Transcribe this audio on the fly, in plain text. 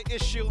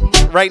issue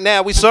right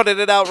now. We sorted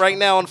it out right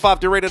now on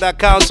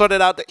 5theradio.com.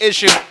 Sorted out the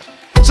issue.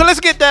 So let's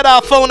get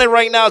that phone in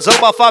right now. It's all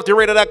about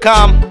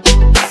 5theradio.com.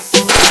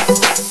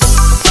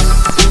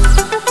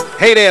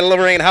 Hey there,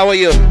 Lorraine. How are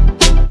you?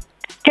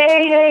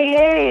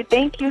 Hey.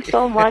 Thank you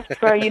so much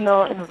for,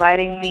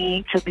 inviting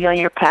me to be on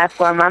your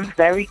platform. I'm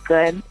very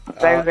good.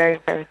 Very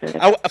good.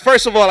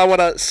 First of all, I want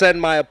to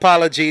send my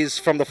apologies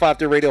from the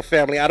 5 Radio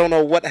family. I don't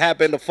know what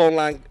happened. The phone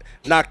line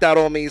knocked out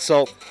on me.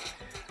 So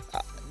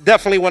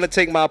definitely want to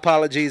take my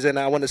apologies, and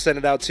I want to send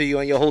it out to you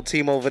and your whole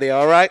team over there,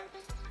 all right?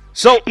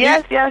 So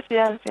Yes.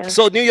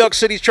 So New York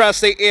City's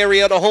tri-state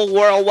area, the whole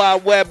World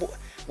Wide Web,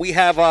 we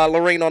have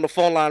Lorraine on the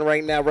phone line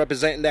right now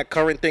representing that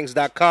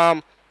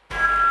currentthings.com.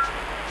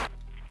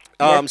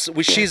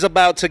 She's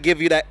about to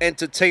give you that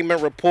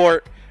entertainment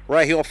report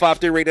right here on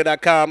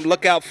 5theradio.com.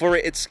 Look out for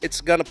it.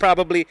 It's going to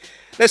probably,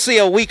 let's see,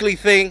 a weekly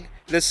thing.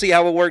 Let's see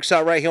how it works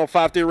out right here on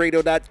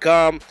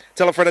 5theradio.com.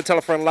 Tell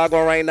a friend, log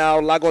on right now.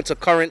 Log on to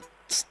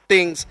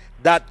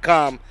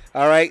currentthings.com.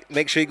 All right?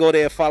 Make sure you go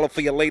there and follow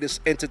for your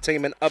latest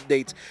entertainment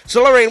updates.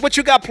 So, Lorraine, what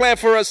you got planned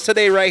for us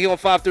today right here on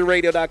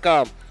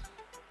 5theradio.com?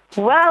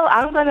 Well,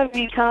 I'm going to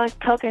be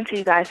talking to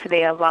you guys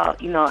today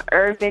about,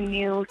 urban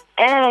news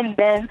and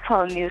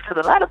dancehall news. So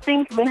a lot of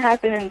things have been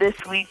happening this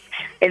week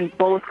in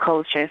both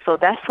cultures. So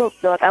that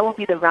will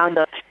be the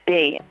roundup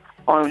today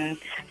on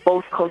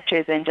both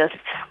cultures and just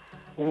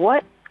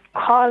what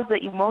caused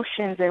the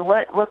emotions and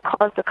what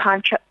caused the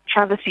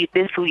controversy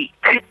this week.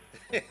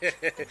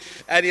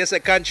 And yes, a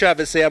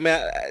controversy. I mean,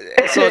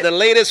 so the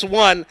latest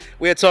one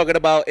we're talking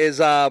about is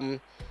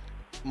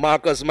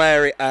Marcus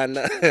Myrie and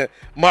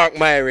Mark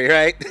Myrie,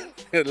 right?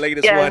 The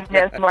latest one.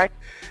 Yes, Mark.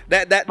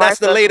 That's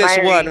the latest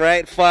Myrie. one,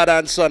 right? Father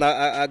and son.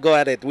 I go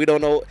at it. We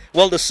don't know.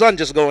 Well, the son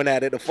just going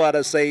at it. The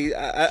father say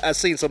I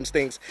seen some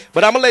things,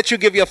 but I'm gonna let you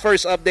give your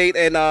first update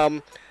and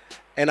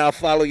I'll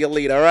follow your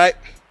lead. All right.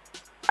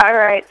 All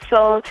right.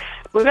 So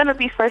we're gonna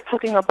be first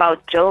talking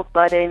about Joe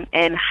Budden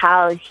and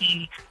how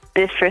he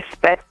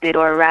disrespected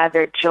or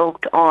rather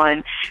joked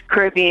on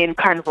Caribbean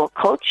carnival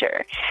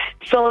culture.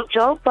 So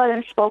Joe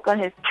Budden spoke on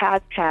his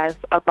podcast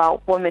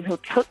about women who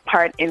took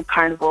part in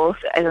carnivals,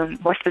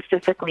 more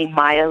specifically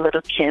Maya,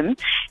 Little Kim,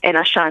 and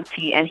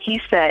Ashanti, and he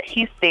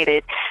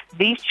stated,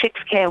 these chicks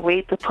can't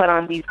wait to put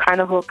on these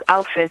carnival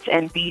outfits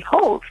and be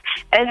hoes.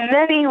 And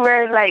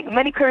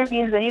many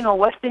Caribbeans and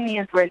West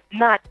Indians were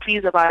not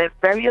pleased about it,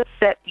 very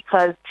upset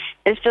because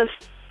it's just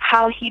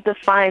how he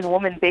defined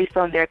women based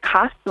on their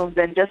costumes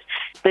and just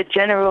the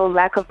general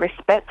lack of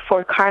respect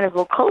for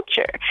carnival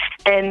culture.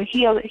 And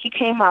he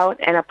came out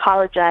and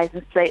apologized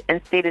and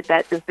stated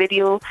that the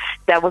video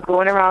that was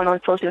going around on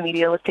social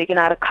media was taken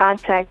out of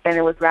context and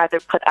it was rather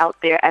put out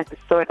there as a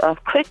sort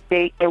of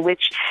clickbait in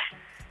which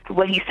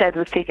what he said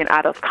was taken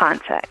out of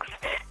context.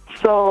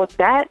 So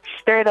that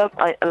stirred up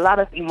a lot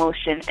of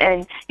emotion.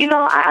 And,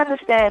 I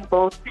understand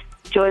both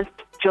Joe's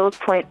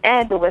point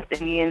and the West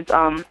Indians'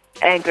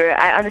 anger.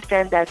 I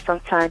understand that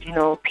sometimes, a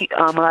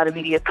lot of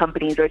media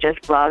companies or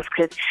just blogs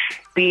could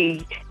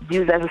be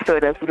used as a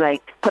sort of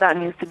put out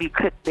news to be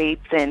clickbaits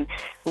and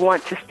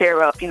want to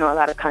stir up, a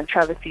lot of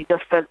controversy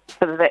just for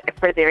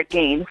their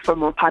gain, for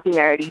more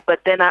popularity. But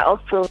then I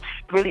also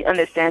really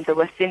understand the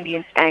West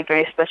Indians' anger,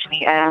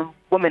 especially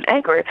women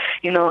anger,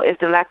 is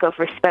the lack of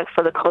respect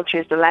for the culture,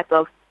 is the lack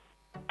of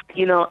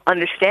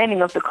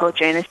understanding of the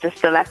culture, and it's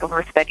just the lack of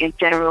respect in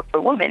general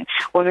for women.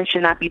 Women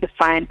should not be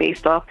defined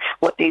based off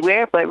what they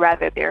wear, but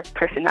rather their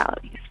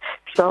personalities.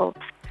 So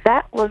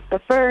that was the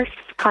first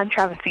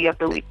controversy of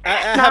the week.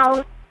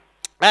 I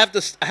have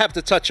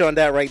to touch on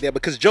that right there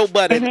because Joe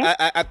Budden,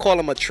 I call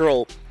him a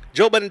troll.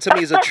 Joe Budden to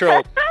me is a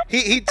troll.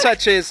 He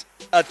touches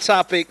a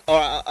topic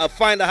or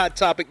find a hot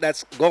topic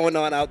that's going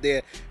on out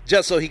there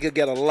just so he could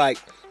get a like.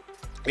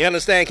 You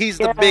understand? He's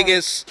the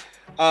biggest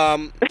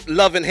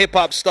love and hip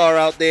hop star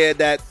out there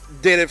that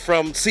did it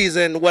from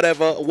season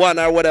one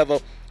or whatever,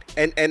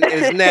 and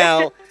is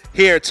now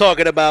here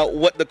talking about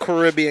what the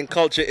Caribbean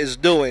culture is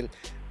doing.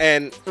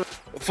 And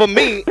for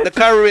me, the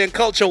Caribbean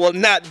culture will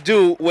not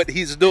do what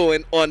he's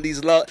doing on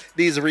these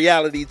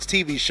reality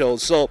TV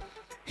shows. So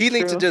he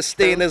needs to just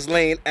stay in his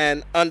lane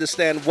and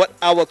understand what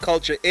our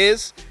culture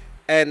is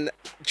and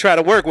try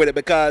to work with it,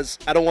 because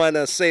I don't want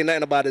to say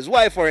nothing about his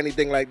wife or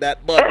anything like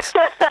that. But so,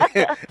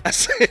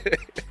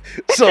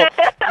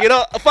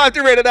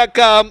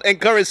 5theradio.com and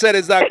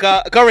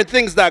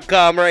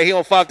currentthings.com right here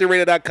on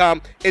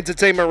 5theradio.com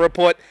entertainment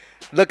report.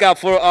 Look out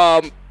for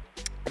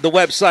the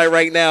website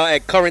right now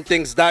at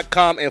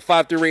currentthings.com and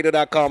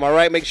 5theradio.com. All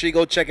right, make sure you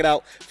go check it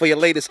out for your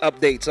latest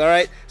updates. All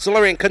right, so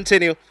Lorraine,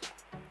 continue.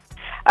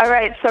 All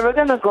right, so we're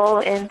going to go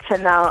into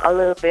now a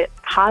little bit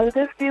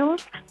positive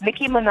news.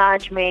 Nicki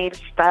Minaj made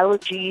Stylo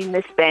G,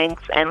 Miss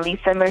Banks, and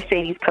Lisa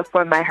Mercedes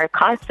perform at her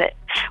concert,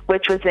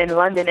 which was in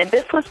London. And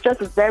this was just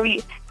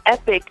very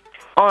epic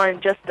on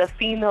just the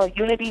female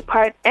unity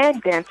part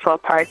and dancehall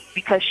part,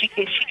 because she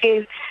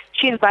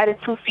invited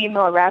two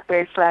female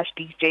rappers /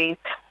 DJs,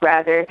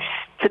 rather,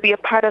 to be a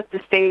part of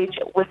the stage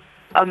with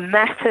a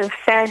massive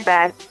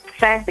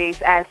fan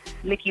base as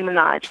Nicki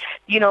Minaj,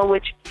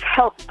 which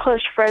helped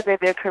push further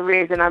their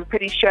careers. And I'm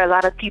pretty sure a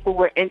lot of people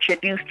were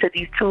introduced to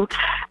these two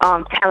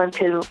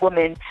talented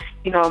women,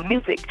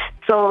 music.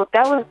 So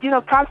that was,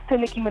 props to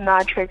Nicki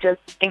Minaj for just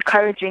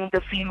encouraging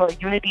the female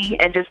unity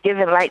and just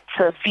giving light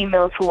to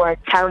females who are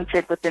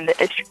talented within the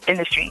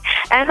industry.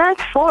 And as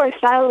for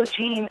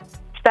Stylo-G,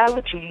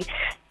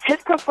 his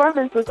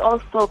performance was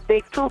also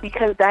big too,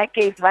 because that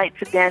gave light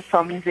to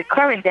dancehall music,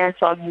 current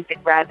dancehall music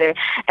rather,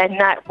 and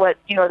not what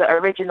the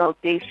original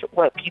days,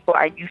 what people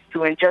are used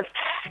to. And just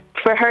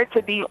for her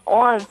to be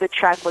on the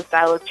track with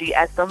Stylo-G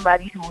as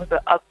somebody who was an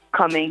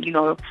upcoming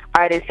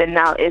artist and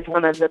now is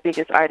one of the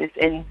biggest artists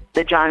in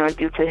the genre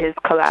due to his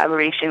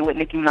collaboration with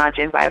Nicki Minaj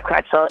and Vybz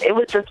Kartel, it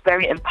was just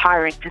very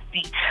empowering to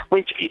see,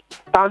 which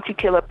Bounty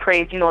Killer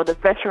praised, the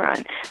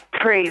veteran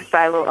praised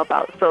Stylo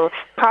about. So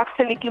props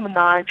to Nicki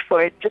Minaj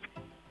for just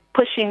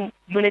pushing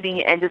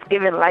unity and just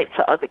giving light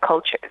to other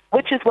cultures,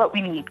 which is what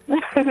we need.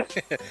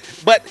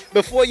 But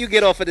before you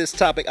get off of this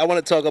topic, I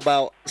want to talk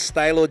about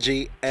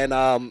Stylo-G and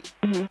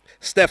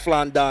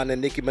Stefflon Don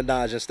and Nicki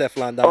Minaj and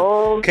Stefflon Don.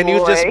 Oh, can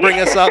you just bring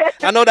us up?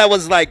 I know that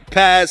was like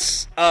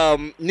past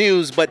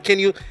news, but can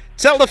you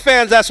tell the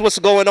fans that's what's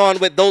going on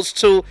with those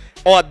two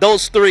or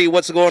those three,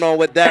 what's going on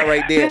with that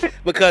right there?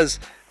 Because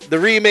the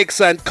remix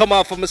and come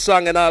off from a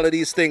song and all of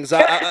these things.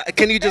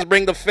 Can you just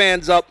bring the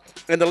fans up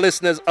and the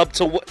listeners up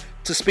to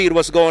speed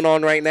what's going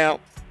on right now?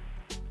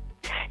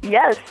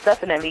 Yes,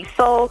 definitely.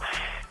 So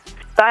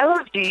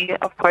Stylo-G,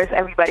 of course,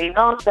 everybody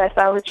knows that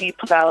Stylo-G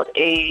put out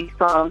a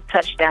song,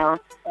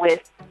 Touchdown,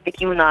 with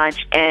Nicki Minaj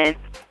and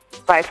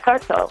Vybz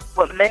Kartel.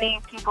 What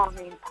many people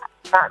may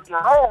not be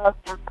aware of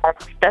is that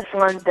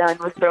Stefflon Don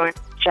was throwing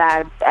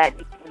jabs at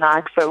Nicki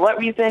Minaj. For what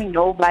reason,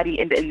 nobody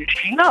in the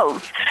industry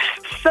knows.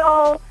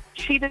 So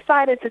she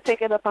decided to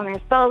take it upon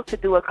herself to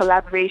do a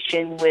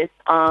collaboration with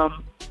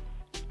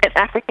an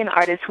African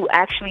artist who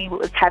actually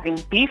was having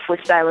beef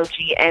with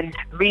Stylo-G and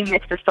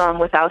remixed the song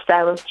without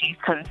Stylo-G's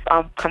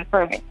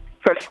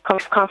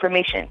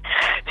confirmation.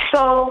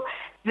 So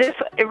this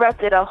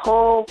erupted a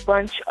whole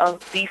bunch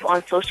of beef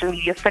on social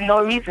media for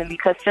no reason,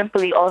 because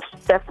simply all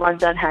Stefflon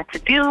Don had to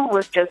do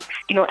was just,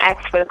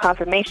 ask for the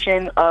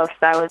confirmation of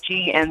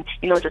Stylo-G and,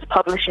 just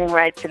publishing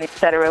rights and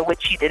etc.,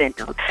 which she didn't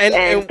do.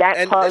 And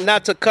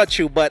not to cut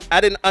you, but I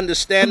didn't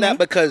understand that,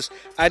 because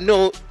I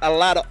know a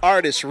lot of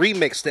artists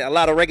remixed it. A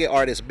lot of reggae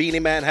artists,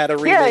 Beanie Man had a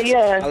remix.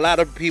 Yeah. A lot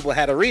of people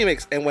had a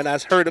remix. And when I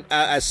heard,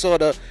 I saw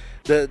the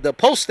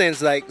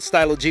postings, like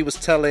Stylo-G was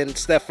telling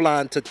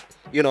Stefflon to,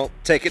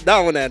 take it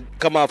down and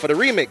come out for the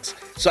remix.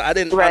 So I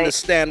didn't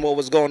understand what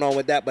was going on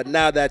with that. But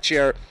now that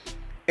you're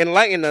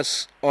enlightening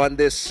us on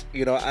this,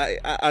 I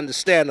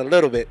understand a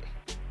little bit.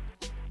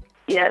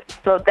 Yes,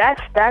 so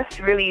that's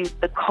really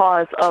the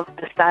cause of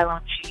the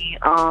Stylo-G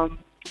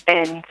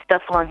and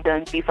Stefflon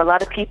Don beef. A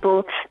lot of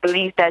people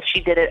believe that she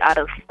did it out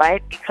of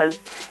spite because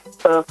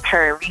of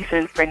her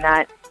reason for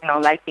not,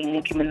 liking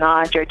Nicki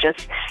Minaj, or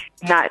just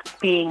not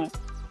being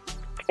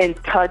in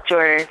touch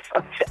or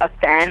a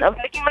fan of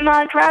Nicki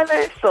Minaj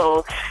rather.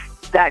 So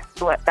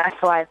that's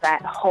why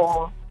that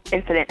whole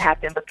incident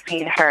happened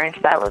between her and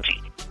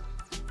Stylo-G.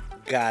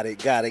 Got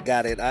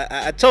it.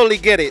 I totally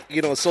get it.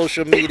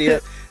 Social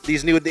media,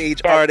 these new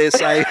age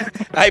artists. I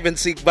even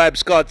see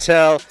Vybz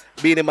Kartel,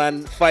 Beanie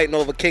Man fighting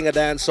over King of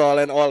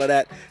Dancehall and all of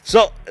that.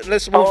 So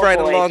let's move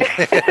along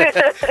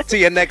to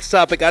your next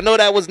topic. I know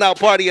that was not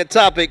part of your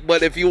topic,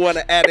 but if you want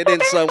to add it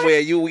in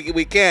somewhere,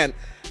 we can.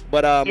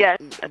 But yes,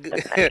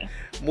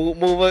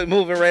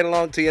 moving right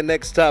along to your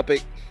next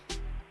topic.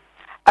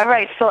 All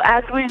right. So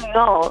as we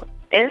know,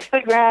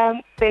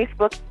 Instagram,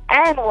 Facebook,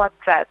 and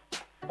WhatsApp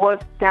was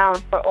down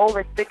for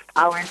over 6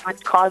 hours,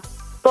 which caused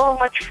so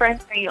much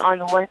frenzy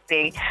on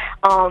Wednesday.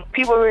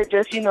 People were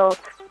just,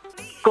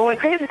 going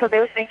crazy because they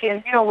were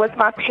thinking, was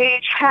my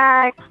page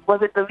hacked?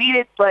 Was it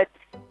deleted? But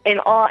in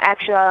all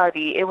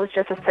actuality, it was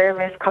just a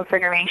service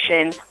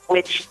configuration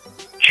which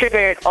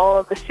triggered all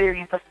of the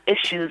series of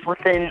issues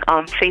within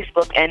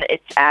Facebook and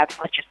its apps,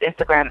 which is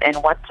Instagram and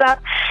WhatsApp.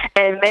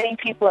 And many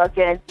people,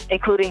 again,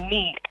 including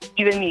me,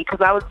 even me, because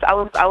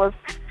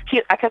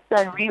I kept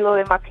on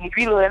reloading my page,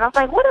 and I was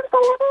like, "What is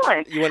going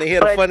on?" You want to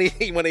hear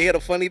the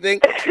funny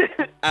thing?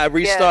 I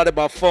restarted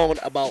my phone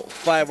about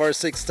 5 or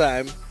 6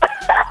 times.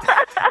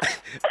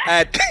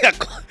 I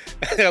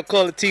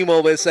called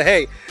T-Mobile and said,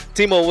 "Hey,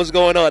 T-Mobile, what's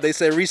going on?" They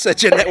said,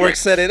 "Reset your network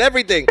setting,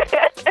 everything,"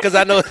 because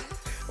I know.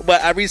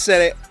 But I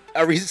reset it.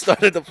 I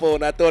restarted the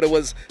phone. I thought it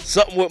was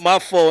something with my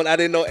phone. I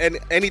didn't know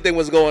anything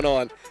was going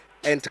on.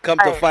 And to come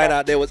to find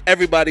out,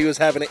 everybody was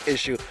having an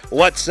issue.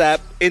 WhatsApp,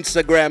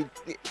 Instagram,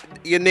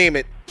 you name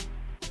it.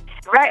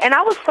 Right, and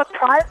I was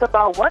surprised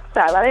about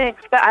WhatsApp.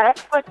 I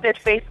expected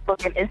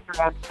Facebook and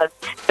Instagram because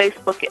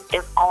Facebook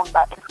is owned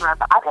by Instagram.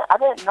 But I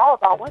didn't know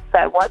about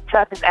WhatsApp.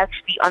 WhatsApp is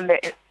actually under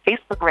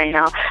Facebook right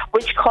now,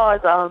 which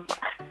caused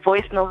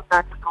voice notes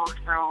not to go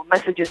through,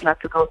 messages not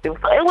to go through.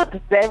 So it was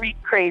very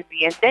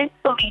crazy. And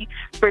thankfully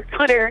for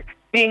Twitter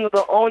being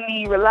the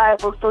only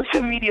reliable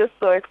social media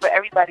source for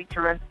everybody to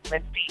run to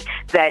and see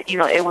that,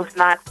 it was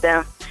not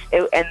them,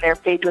 and their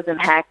page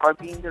wasn't hacked or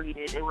being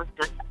deleted. It was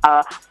just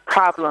a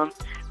problem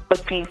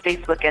between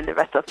Facebook and the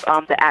rest of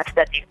the apps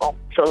that they own.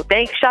 So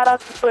thanks, shout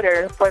out to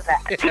Twitter for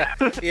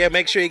that. Yeah,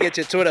 make sure you get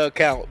your Twitter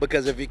account,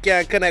 because if you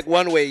can't connect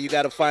one way, you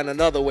got to find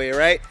another way,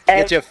 right?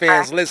 Get your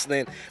fans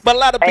listening. But a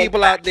lot of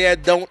people out there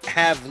don't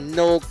have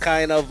no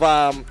kind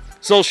of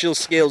social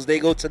skills. They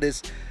go to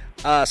this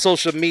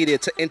social media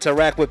to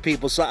interact with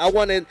people. So I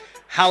wanted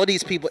how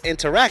these people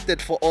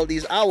interacted for all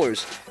these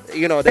hours.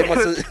 You know, they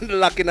must have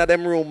locked in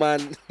them room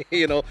and,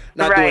 you know,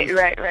 not doing...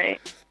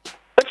 Right.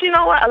 But you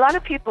know what? A lot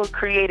of people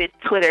created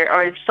Twitter,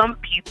 or some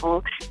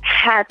people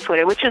had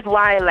Twitter, which is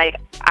why, like,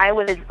 I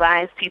would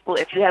advise people,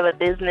 if you have a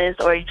business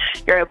or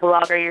you're a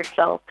blogger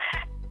yourself,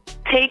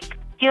 take,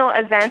 you know,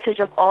 advantage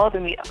of all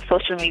the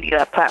social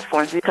media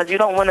platforms, because you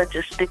don't want to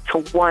just stick to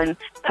one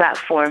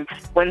platform.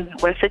 When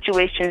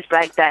situations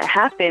like that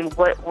happen,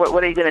 what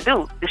are you going to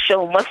do? The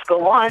show must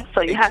go on,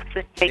 so you have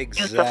to make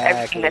use of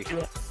everything that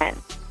you can.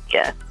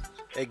 Yeah.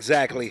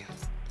 Exactly.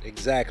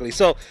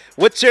 So,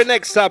 what's your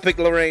next topic,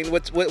 Lorraine?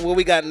 What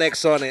we got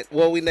next on it?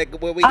 What we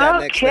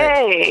got next?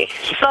 Okay.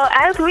 So,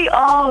 as we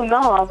all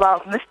know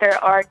about Mr.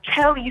 R.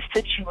 Kelly's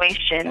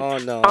situation, oh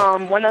no.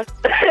 One of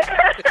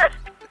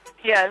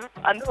yes,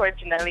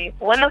 unfortunately,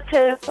 one of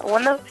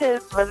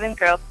his living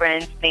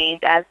girlfriends named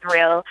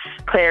Azriel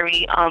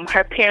Clary,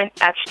 her parents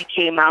actually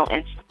came out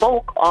and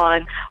spoke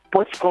on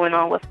what's going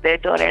on with their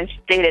daughter and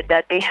stated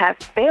that they have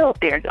failed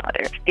their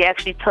daughter. They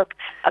actually took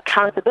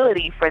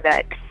accountability for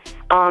that.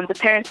 The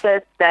parents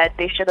said that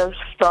they should have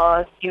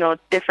saw, you know,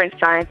 different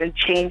signs and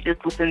changes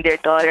within their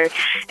daughter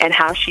and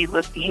how she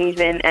was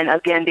behaving. And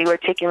again, they were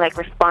taking like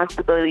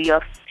responsibility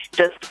of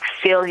just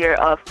failure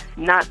of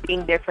not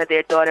being there for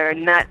their daughter,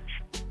 not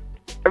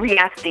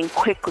reacting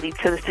quickly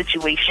to the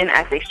situation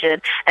as they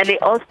should. And they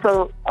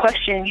also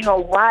question, you know,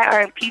 why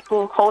aren't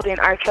people holding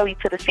R. Kelly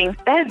to the same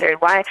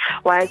standard? Why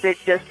is it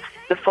just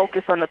the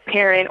focus on the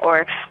parent,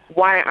 or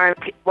why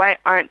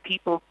aren't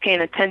people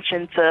paying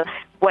attention to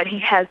what he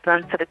has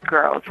done to the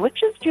girls,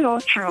 which is, you know,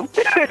 true.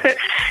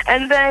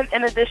 And then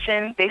in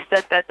addition, they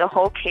said that the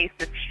whole case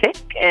is sick,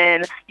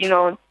 and, you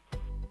know,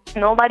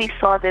 nobody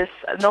saw this,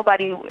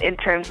 nobody in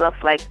terms of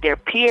like their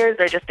peers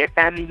or just their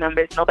family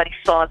members, nobody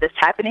saw this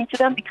happening to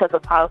them because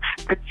of how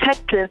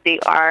protective they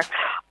are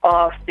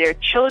of their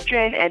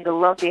children and the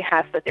love they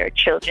have for their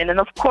children. And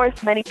of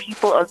course, many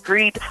people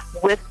agreed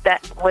with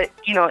that,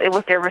 you know, it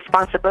was their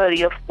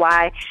responsibility of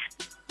why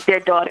their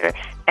daughter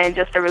and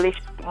just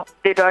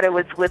their daughter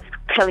was with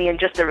Kelly and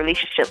just the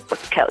relationship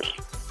with Kelly.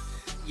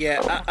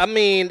 Yeah, I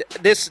mean,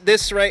 this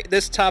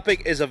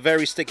topic is a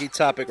very sticky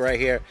topic right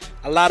here.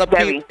 A lot of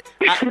people,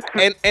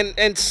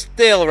 and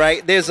still,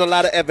 right, there's a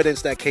lot of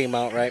evidence that came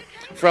out, right,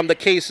 from the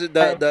cases,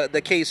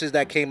 the cases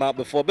that came out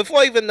before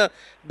even the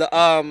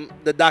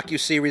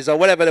docu-series or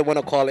whatever they want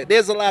to call it.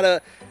 There's a lot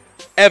of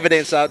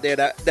evidence out there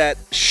that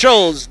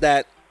shows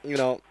that, you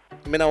know,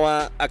 I don't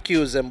want to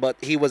accuse him, but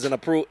he wasn't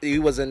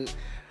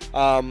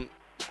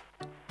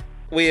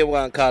we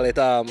want to call it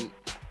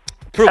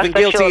proven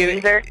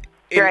guilty.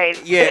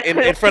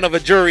 In front of a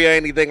jury or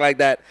anything like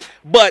that.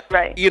 But,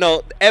 you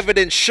know,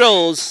 evidence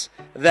shows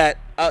that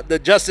the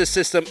justice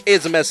system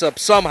is messed up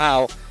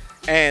somehow,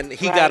 and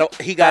he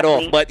got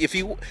off. But if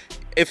you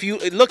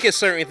look at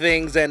certain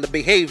things and the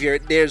behavior,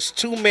 there's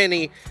too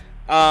many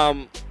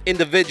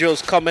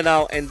individuals coming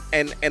out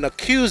and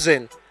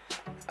accusing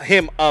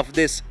him of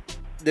this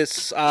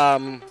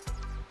I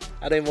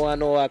don't even want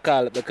to know what I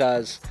call it,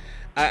 because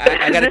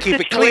I got to keep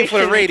it clean for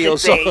the radio.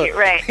 So,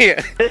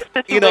 yeah,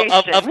 you know,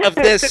 of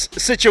this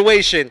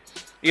situation,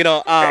 you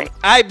know,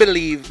 I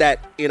believe that,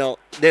 you know,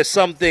 there's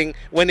something,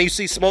 when you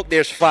see smoke,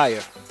 there's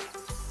fire,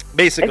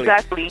 basically.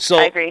 Exactly. So,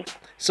 I agree.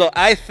 So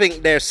I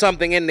think there's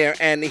something in there,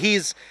 and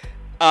he's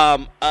a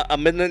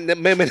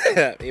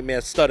manipulative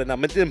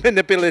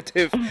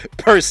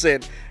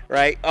person,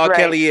 right? R.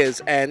 Kelly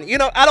is. And, you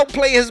know, I don't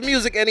play his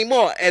music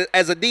anymore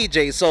as a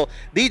DJ. So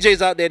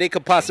DJs out there, they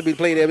could possibly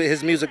play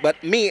his music,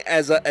 but me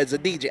as a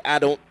DJ, I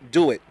don't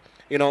do it,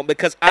 you know,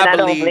 because I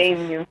believe, don't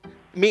blame you.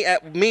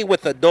 Me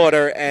with a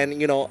daughter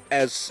and, you know,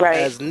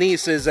 as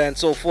nieces and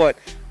so forth,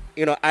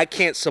 you know, I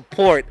can't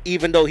support,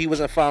 even though he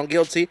wasn't found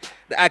guilty,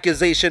 the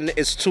accusation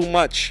is too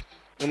much.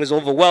 It was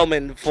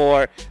overwhelming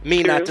for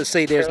me not to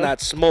say there's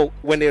not smoke.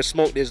 When there's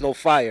smoke, there's no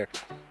fire.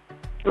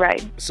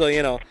 Right. So,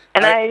 you know.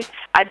 And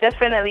I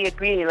definitely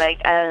agree.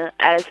 Like,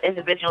 as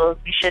individuals,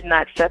 we should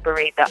not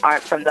separate the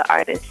art from the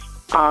artist.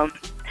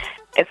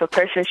 If a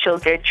person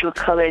shows their true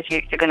colors,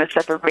 you're going to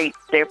separate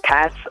their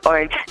past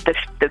or the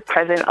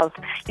present of,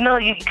 you know,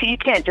 you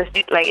can't just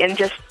do, like, in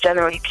just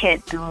general, you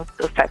can't do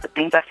those types of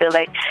things. I feel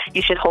like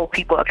you should hold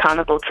people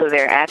accountable to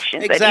their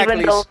actions. Exactly.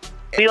 And even though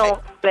we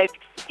don't, like,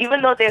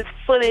 even though there's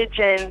footage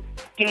and,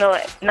 you know,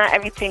 not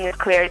everything is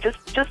clear, just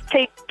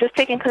take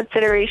in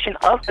consideration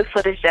of the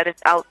footage that is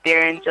out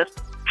there and just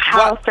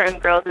how certain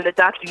girls in the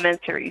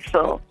documentary.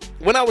 So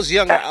when I was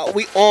younger,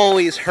 we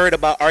always heard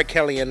about R.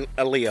 Kelly and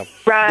Aaliyah.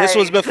 Right. This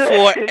was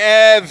before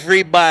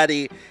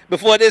everybody,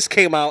 before this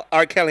came out,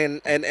 R. Kelly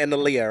and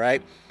Aaliyah,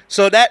 right?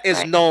 So that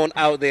is known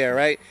out there,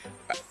 right?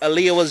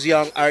 Aaliyah was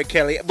young, R.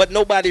 Kelly, but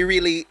nobody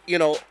really,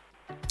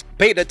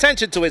 paid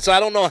attention to it. So I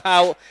don't know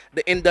how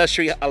the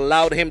industry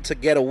allowed him to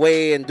get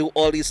away and do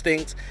all these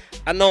things.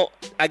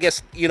 I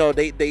guess,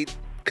 they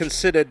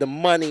considered the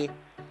money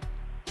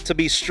to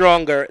be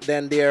stronger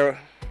than their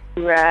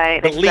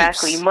Right, beliefs.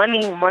 exactly.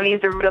 Money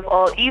is the root of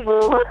all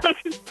evil.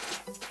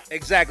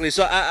 Exactly.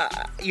 So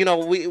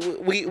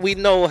we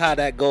know how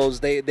that goes.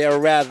 They're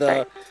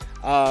rather.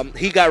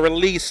 He got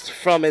released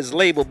from his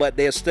label, but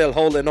they're still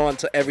holding on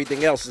to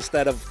everything else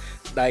instead of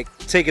like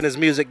taking his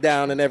music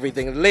down and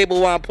everything. The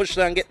label want to push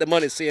down, get the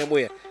money, see him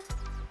where.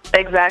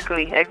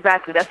 Exactly.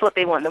 That's what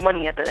they want, the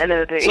money at the end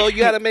of the day. So you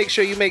got to make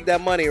sure you make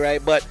that money,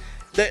 right? But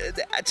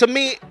to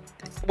me,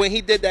 when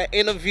he did that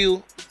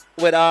interview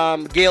with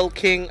Gayle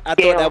King, I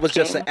thought that was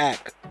just an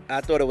act.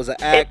 I thought it was an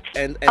act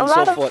and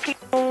so forth.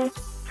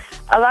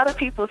 A lot of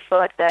people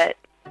thought that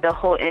the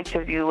whole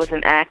interview was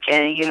an act,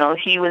 and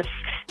he was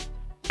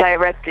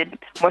directed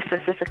more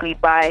specifically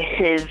by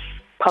his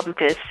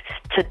publicist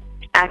to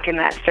act in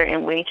that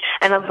certain way.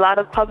 And a lot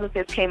of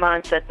publicists came out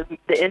and said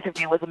the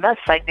interview was a mess,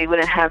 like they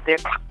wouldn't have their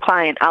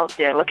client out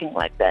there looking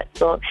like that.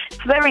 So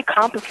it's very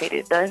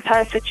complicated. The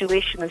entire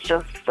situation is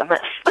just a mess.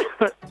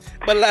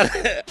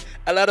 But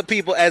a lot of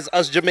people, as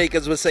us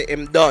Jamaicans would say,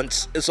 him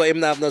dunce, so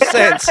him not have no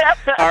sense,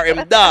 or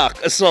him dark.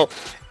 So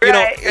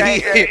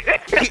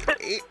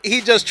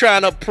he just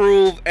trying to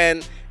prove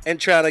and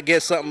trying to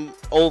get something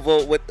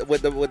over with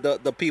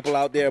the people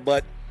out there.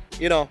 But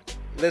I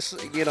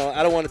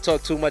don't want to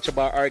talk too much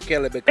about R.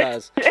 Kelly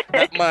because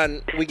that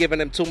man, we giving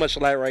him too much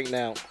light right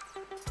now.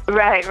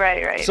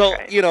 Right. So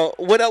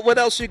what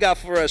else you got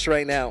for us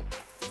right now?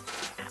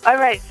 All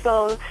right,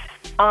 so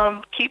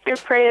keep your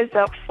prayers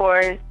up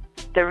for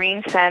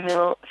Doreen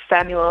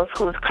Samuels,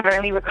 who is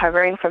currently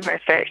recovering from her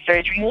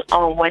surgery.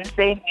 On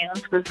Wednesday,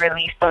 news was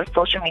released on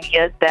social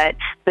media that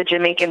the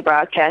Jamaican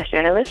broadcast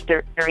journalist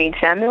Doreen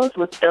Samuels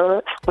was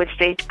ill with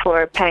stage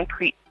 4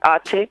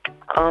 pancreatic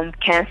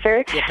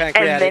cancer. Yeah,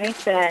 pancreatic.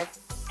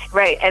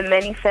 And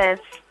many fans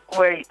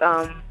were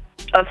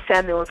of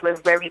Samuels were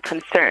very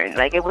concerned.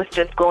 Like, it was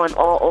just going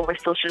all over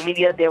social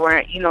media. There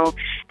weren't,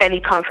 any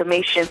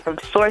confirmation from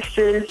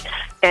sources,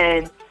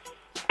 and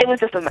it was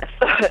just a mess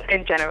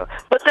in general.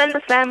 But then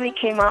the family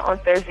came out on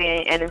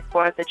Thursday and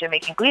informed the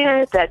Jamaican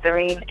Gleaner that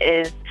Doreen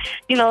is,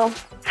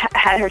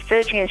 had her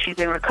surgery and she's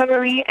in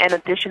recovery, and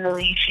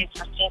additionally she's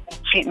receiving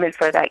treatment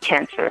for that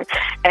cancer.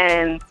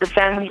 And the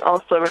family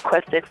also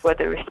requested for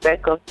the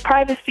respect of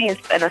privacy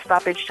and a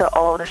stoppage to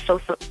all the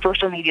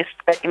social media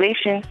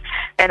speculations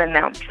and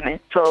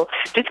announcements. So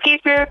just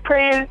keep your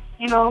prayers,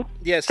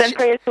 yes, send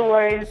prayers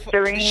towards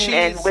Doreen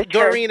and wish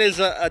Doreen her. is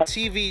a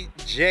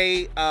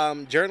TVJ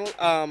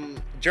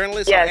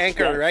journalist or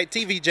anchor, right?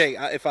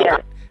 TVJ, if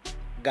I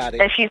got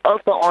it. And she's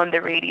also on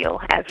the radio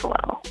as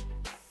well.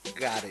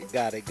 Got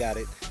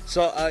it.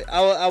 So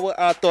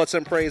our thoughts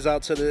and praise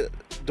out to the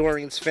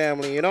Doreen's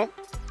family,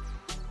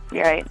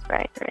 Right.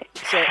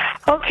 So,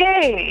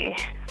 okay.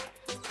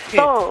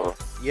 So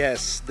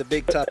yes, the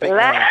big topic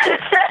now.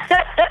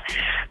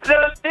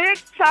 The big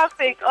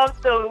topic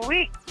of the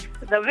week.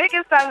 The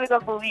biggest topic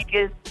of the week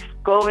is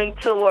going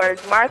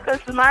towards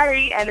Marcus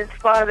Murray and his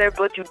father,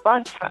 Buju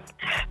Banton.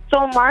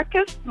 So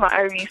Marcus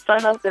Murray,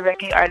 son of the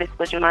reggae artist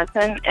Buju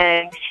Banton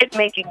and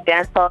hit-making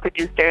dancehall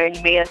producer,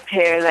 and may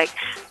appear like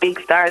big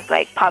stars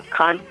like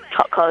Popcorn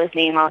call his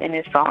name out in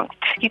his songs.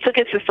 He took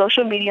it to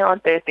social media on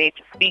Thursday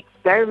to speak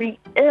very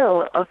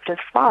ill of his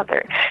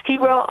father. He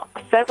wrote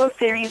several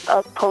series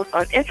of posts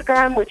on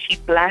Instagram, which he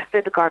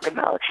blasted the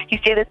Gargamel. He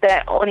stated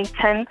that only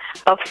 10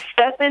 of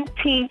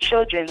 17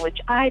 children, which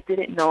I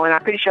didn't know, and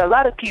I'm pretty sure a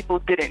lot of people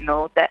didn't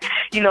know, that,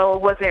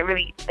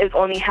 is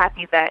only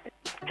happy that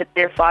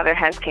their father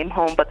has came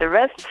home, but the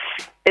rest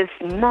is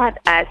not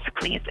as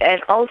pleased.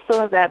 And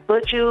also that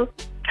Buju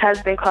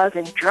has been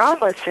causing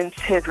drama since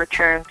his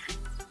return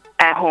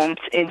at home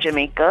in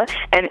Jamaica,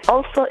 and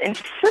also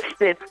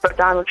insisted for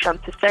Donald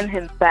Trump to send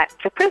him back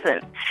to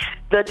prison.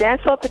 The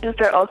dancehall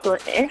producer also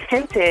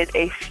hinted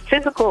a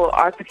physical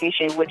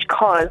altercation which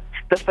caused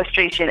the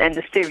frustration and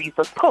the series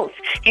of posts.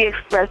 He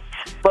expressed,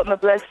 but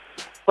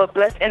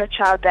blessed in a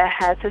child that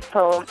has his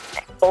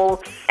own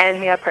and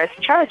may press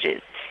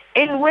charges,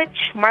 in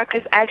which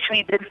Marcus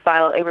actually did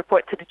file a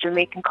report to the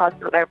Jamaican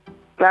Consular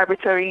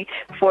Laboratory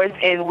Force,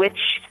 in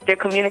which their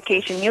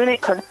communication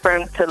unit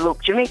confirmed to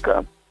Loop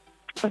Jamaica.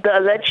 The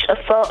alleged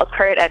assault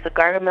occurred at the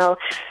Gargamel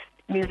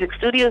Music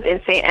Studios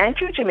in St.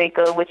 Andrew,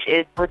 Jamaica, which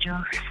is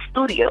Buju's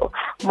studio.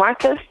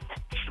 Marcus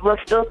was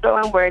still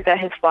throwing words at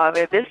his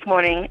father this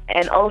morning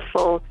and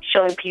also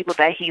showing people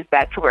that he's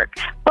back to work.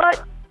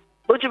 But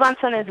Buju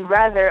Banton is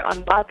rather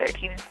unbothered.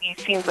 He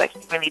seems like he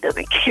really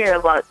doesn't care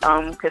about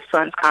his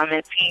son's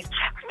comments. He's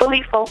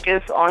fully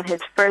focused on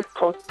his first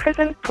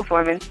post-prison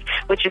performance,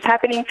 which is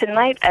happening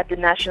tonight at the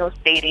National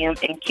Stadium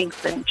in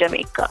Kingston,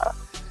 Jamaica.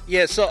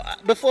 Yeah, so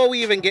before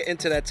we even get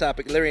into that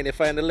topic, Lorraine, you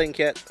find the link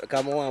yet?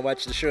 Come on,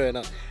 watch the show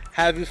now.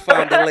 Have you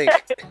found the link?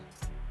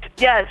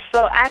 Yes,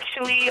 so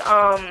actually,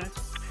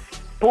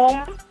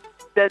 Boom,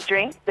 the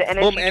drink, the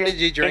energy Boom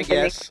energy drink,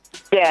 yes.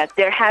 Yeah,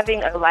 they're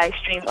having a live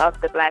stream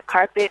of the black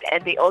carpet,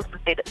 and they also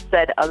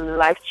said a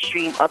live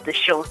stream of the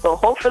show. So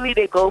hopefully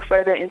they go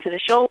further into the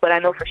show, but I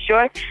know for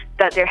sure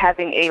that they're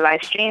having a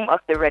live stream of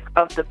the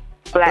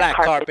black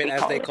carpet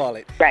as they call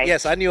it. Right.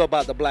 Yes, I knew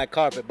about the black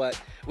carpet, but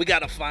we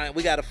gotta find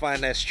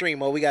that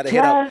stream, or we gotta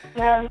hit up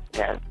our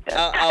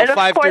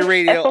 5-3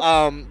 Radio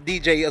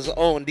DJ is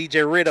own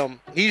DJ Rhythm.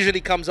 He usually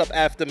comes up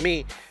after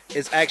me.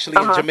 Is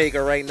actually in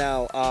Jamaica right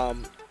now.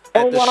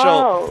 At the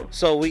show,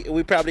 so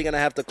we probably gonna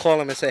have to call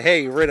him and say,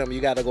 "Hey, Rhythm,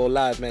 you gotta go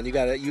live, man.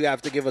 You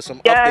have to give us some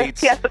updates."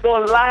 He has to go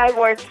live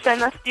or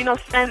send us,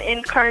 send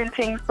in current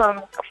things,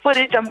 some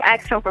footage. I'm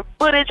asking for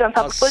footage on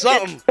top of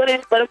footage.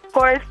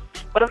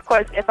 But of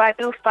course, if I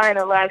do find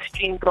a live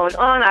stream going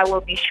on, I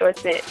will be sure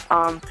to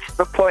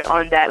report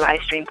on that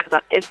live stream,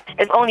 because it's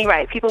only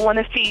right. People want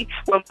to see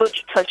when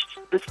Butch touched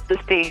the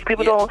stage.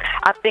 People don't.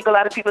 I think a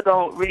lot of people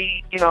don't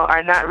really,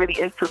 are not really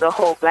into the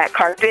whole black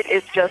carpet.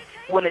 It's just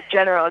when a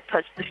general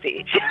touched the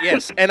stage.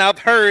 Yes, and I've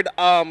heard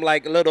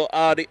like little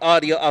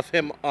audio of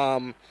him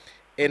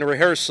in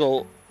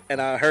rehearsal,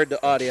 and I heard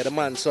the audio. The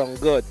man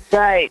sound good.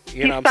 Right.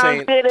 You know he what I'm saying?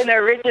 Sounds good in the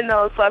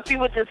original, so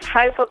people just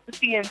hype up to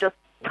see him just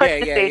touch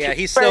the stage. Yeah.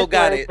 He still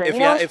got it.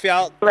 If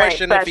y'all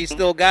question if he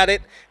still got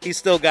it, he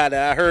still got it.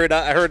 I heard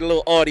a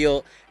little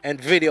audio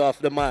and video of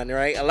the man,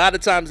 right? A lot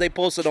of times they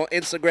post it on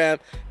Instagram,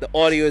 the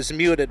audio is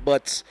muted,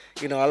 but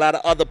a lot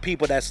of other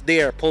people that's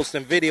there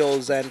posting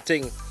videos and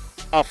things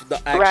of the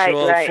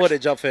actual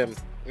footage of him.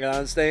 You know what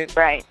I'm saying?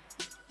 Right.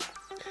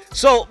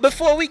 So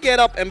before we get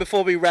up and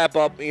before we wrap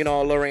up,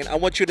 Lorraine, I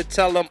want you to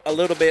tell them a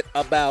little bit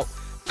about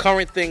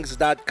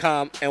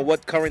currentthings.com and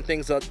what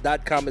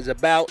currentthings.com is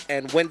about,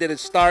 and when did it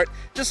start.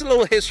 Just a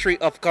little history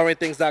of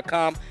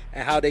currentthings.com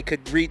and how they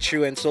could reach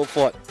you and so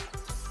forth.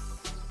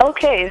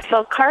 Okay,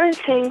 so Current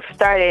Things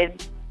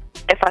started,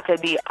 if I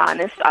could be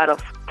honest, out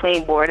of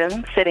plain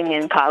boredom, sitting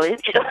in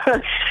college.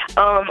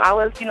 I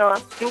was,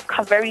 through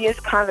various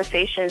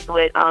conversations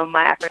with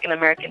my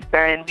African-American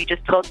friend, we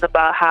just talked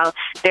about how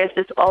there's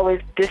this always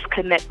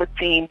disconnect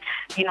between,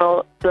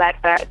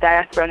 black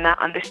diaspora not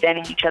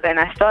understanding each other. And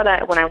I saw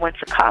that when I went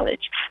to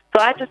college.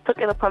 So I just took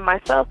it upon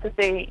myself to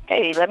say,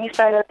 hey, let me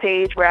start a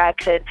page where I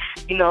could,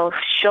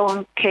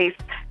 showcase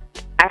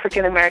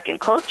African-American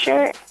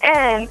culture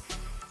and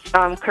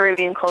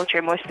Caribbean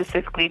culture, more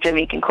specifically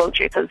Jamaican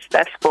culture, because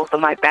that's both of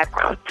my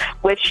backgrounds,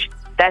 which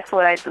that's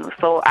what I do.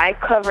 So I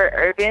cover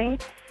urban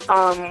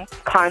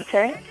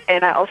content,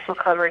 and I also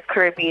cover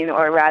Caribbean,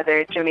 or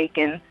rather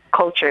Jamaican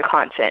culture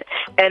content.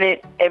 And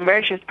it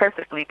merges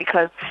perfectly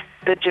because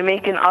the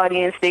Jamaican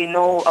audience, they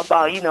know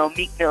about,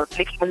 Meek Mill,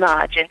 Nicki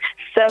Minaj, and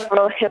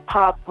several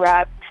hip-hop,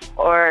 rap,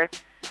 or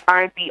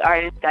R&B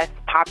artists that's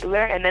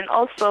popular. And then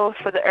also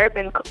for the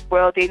urban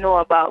world, they know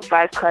about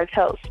Vybz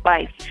Kartel,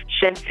 Spice,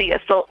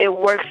 Shenseea. So it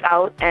works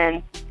out,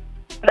 and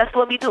that's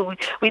what we do.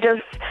 We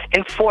just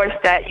enforce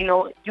that,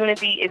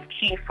 unity is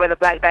key for the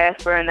black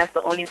diaspora, and that's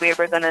the only way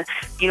we're going to,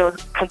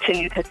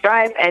 continue to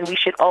thrive, and we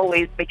should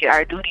always make it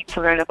our duty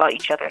to learn about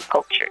each other's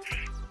culture.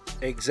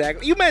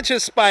 Exactly. You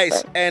mentioned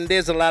Spice, and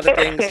there's a lot of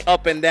things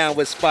up and down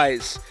with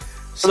Spice.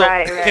 So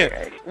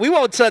right. We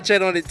won't touch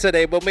on it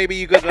today, but maybe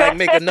you could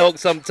make a note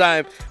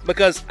sometime,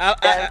 because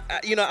I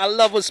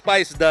love what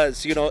Spice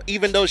does.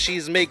 Even though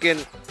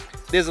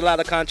there's a lot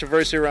of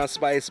controversy around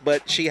Spice,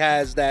 but she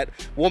has that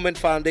woman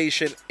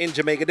foundation in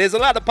Jamaica. There's a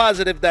lot of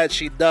positive that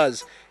she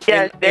does.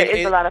 Yes, there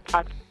is a lot of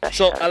positive.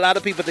 So a lot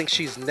of people think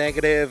she's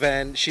negative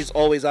and she's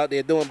always out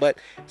there doing, but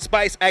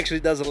Spice actually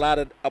does a lot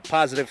of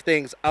positive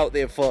things out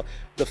there for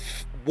the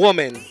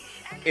woman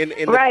in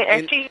right,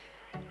 and she.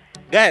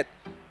 Go ahead.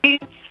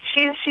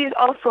 She's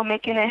also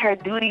making it her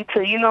duty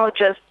to,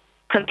 just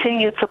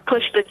continue to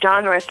push the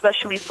genre,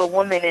 especially for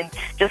women, and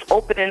just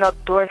opening up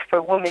doors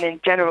for women in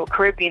general,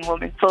 Caribbean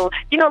women. So,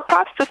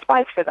 props to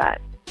Spice for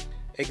that.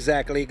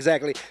 Exactly.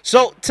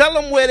 So tell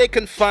them where they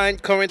can find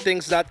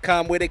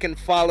currentthings.com, where they can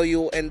follow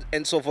you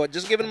and so forth.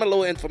 Just give them a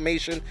little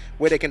information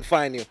where they can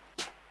find you.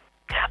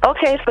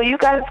 Okay, so you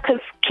guys can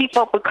keep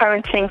up with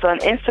Current Things on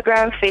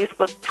Instagram,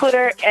 Facebook,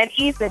 Twitter, and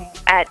even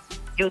at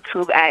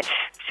YouTube at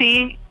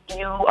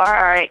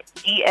CurrentTingz.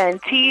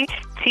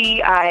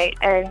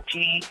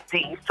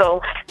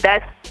 So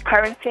that's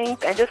Current Things,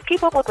 and just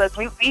keep up with us.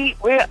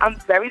 I'm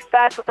very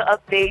fast with the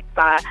updates.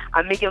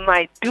 I'm making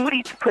my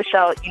duty to push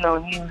out,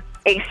 news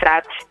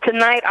ASAP.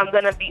 Tonight, I'm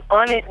going to be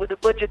on it with the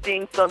Butcher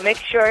thing, so make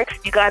sure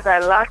you guys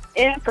are locked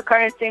into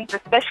Current Things,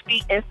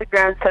 especially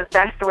Instagram, because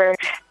that's where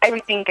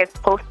everything gets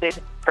posted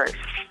first.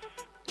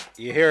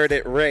 You heard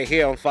it right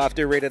here on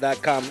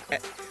 53radio.com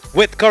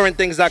with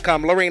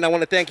currentthings.com. Lorraine, I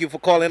want to thank you for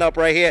calling up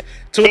right here.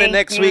 Tune in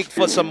next week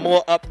for some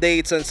more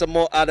updates and some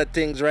more other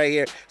things right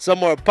here. Some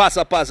more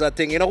pasa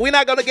thing. We're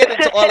not going to get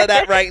into all of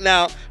that right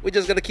now. We're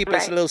just going to keep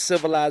us a little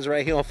civilized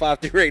right here on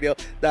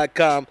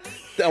 53radio.com.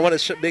 I want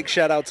to big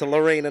shout out to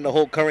Lorraine and the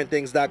whole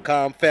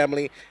currentthings.com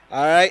family.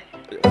 All right.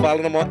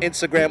 Follow them on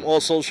Instagram,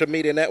 all social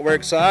media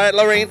networks. All right,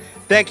 Lorraine.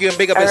 Thank you, and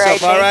big up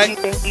yourself. All right.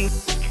 Thank you.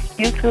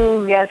 You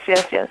too. Yes.